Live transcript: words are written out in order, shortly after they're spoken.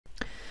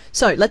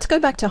So let's go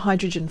back to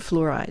hydrogen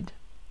fluoride.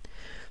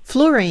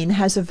 Fluorine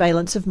has a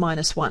valence of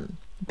 -1.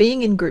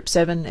 Being in group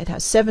 7, it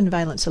has 7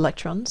 valence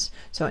electrons,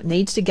 so it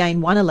needs to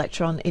gain 1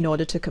 electron in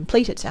order to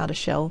complete its outer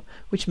shell,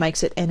 which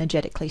makes it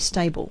energetically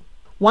stable.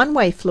 One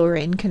way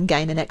fluorine can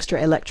gain an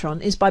extra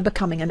electron is by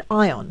becoming an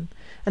ion,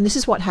 and this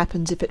is what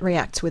happens if it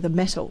reacts with a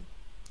metal.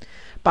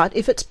 But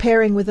if it's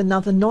pairing with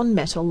another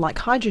non-metal like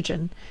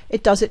hydrogen,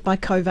 it does it by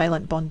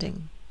covalent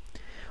bonding.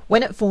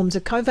 When it forms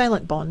a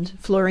covalent bond,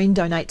 fluorine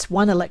donates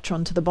 1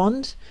 electron to the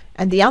bond,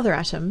 and the other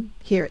atom,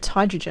 here it's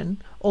hydrogen,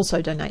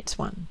 also donates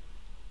 1.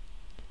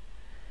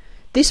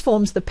 This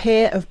forms the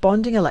pair of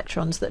bonding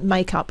electrons that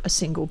make up a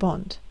single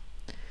bond.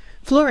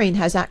 Fluorine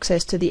has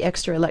access to the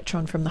extra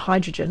electron from the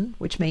hydrogen,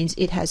 which means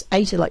it has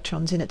 8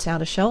 electrons in its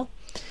outer shell,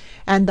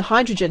 and the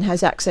hydrogen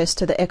has access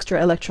to the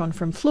extra electron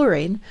from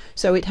fluorine,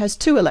 so it has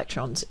 2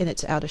 electrons in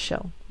its outer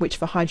shell, which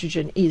for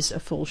hydrogen is a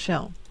full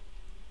shell.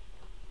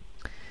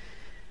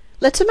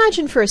 Let's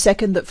imagine for a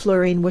second that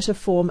fluorine were to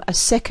form a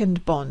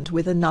second bond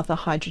with another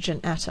hydrogen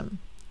atom.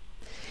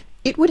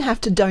 It would have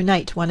to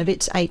donate one of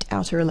its 8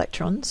 outer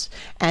electrons,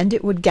 and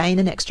it would gain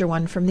an extra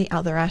one from the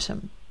other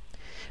atom.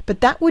 But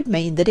that would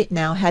mean that it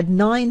now had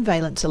 9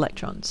 valence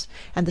electrons,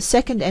 and the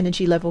second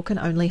energy level can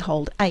only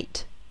hold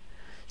 8.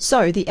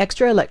 So the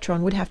extra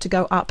electron would have to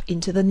go up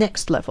into the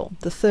next level,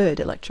 the third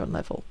electron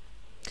level.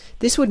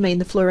 This would mean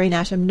the fluorine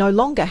atom no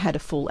longer had a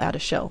full outer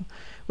shell,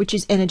 which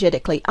is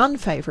energetically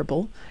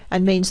unfavorable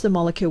and means the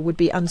molecule would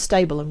be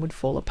unstable and would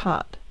fall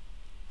apart.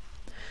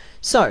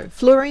 So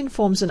fluorine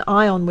forms an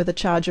ion with a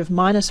charge of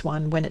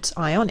 -1 when it's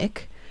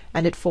ionic,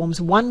 and it forms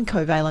 1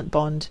 covalent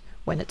bond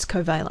when it's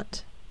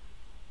covalent.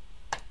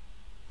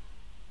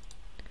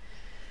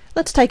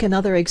 Let's take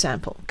another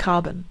example,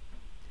 carbon.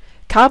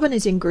 Carbon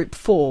is in group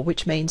 4,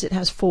 which means it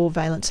has 4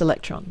 valence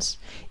electrons.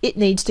 It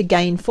needs to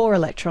gain 4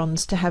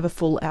 electrons to have a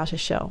full outer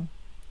shell.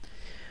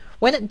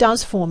 When it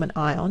does form an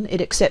ion,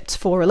 it accepts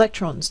 4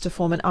 electrons to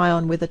form an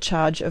ion with a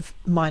charge of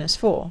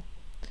 -4.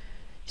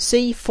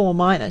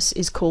 C4-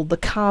 is called the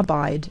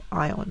carbide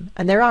ion,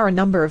 and there are a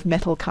number of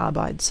metal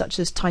carbides such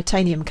as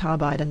titanium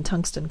carbide and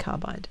tungsten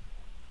carbide.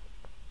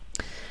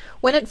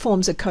 When it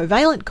forms a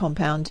covalent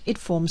compound, it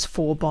forms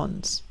 4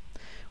 bonds.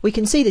 We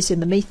can see this in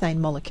the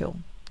methane molecule.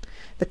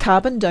 The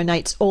carbon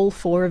donates all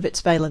 4 of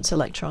its valence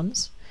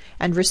electrons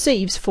and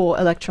receives 4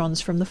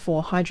 electrons from the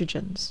 4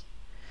 hydrogens.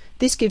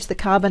 This gives the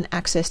carbon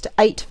access to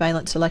 8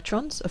 valence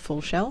electrons, a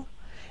full shell,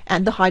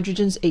 and the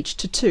hydrogens each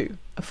to 2,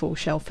 a full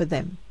shell for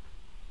them.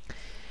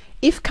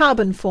 If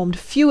carbon formed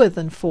fewer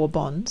than 4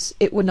 bonds,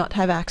 it would not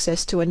have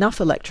access to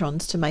enough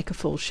electrons to make a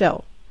full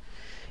shell.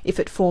 If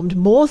it formed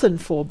more than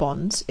 4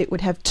 bonds, it would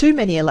have too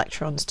many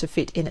electrons to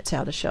fit in its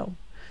outer shell.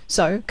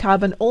 So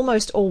carbon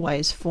almost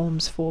always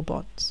forms 4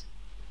 bonds.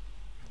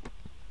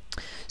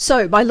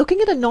 So by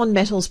looking at a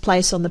non-metal's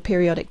place on the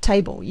periodic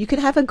table, you can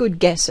have a good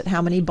guess at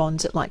how many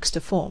bonds it likes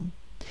to form.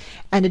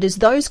 And it is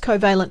those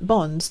covalent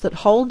bonds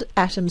that hold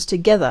atoms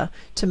together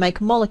to make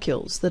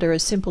molecules that are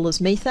as simple as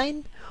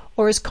methane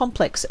or as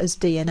complex as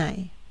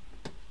DNA.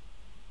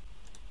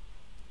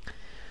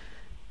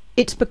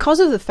 It's because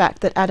of the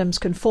fact that atoms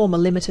can form a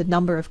limited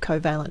number of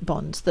covalent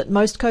bonds that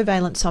most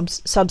covalent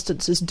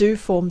substances do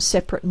form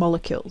separate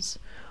molecules,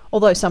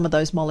 although some of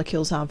those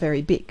molecules are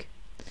very big.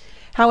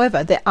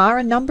 However, there are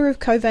a number of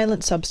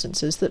covalent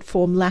substances that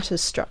form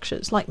lattice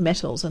structures, like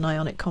metals and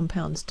ionic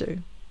compounds do.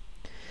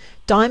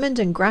 Diamond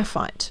and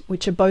graphite,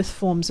 which are both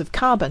forms of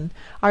carbon,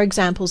 are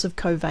examples of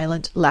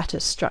covalent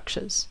lattice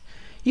structures.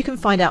 You can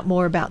find out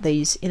more about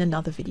these in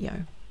another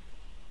video.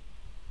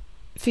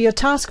 For your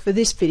task for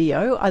this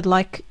video, I'd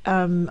like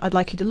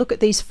you to look at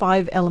these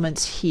 5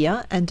 elements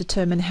here and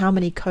determine how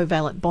many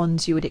covalent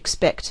bonds you would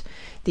expect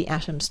the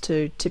atoms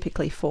to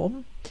typically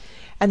form.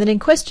 And then in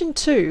question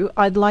 2,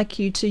 I'd like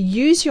you to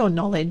use your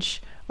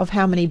knowledge of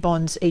how many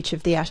bonds each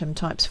of the atom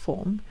types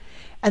form,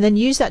 and then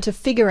use that to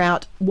figure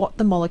out what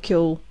the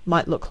molecule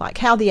might look like,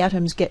 how the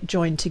atoms get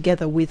joined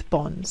together with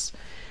bonds.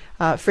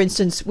 For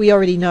instance, we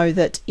already know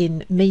that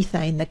in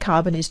methane the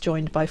carbon is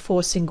joined by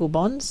 4 single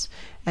bonds,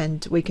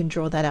 and we can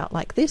draw that out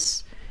like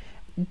this.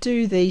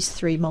 Do these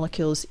 3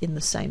 molecules in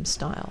the same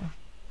style.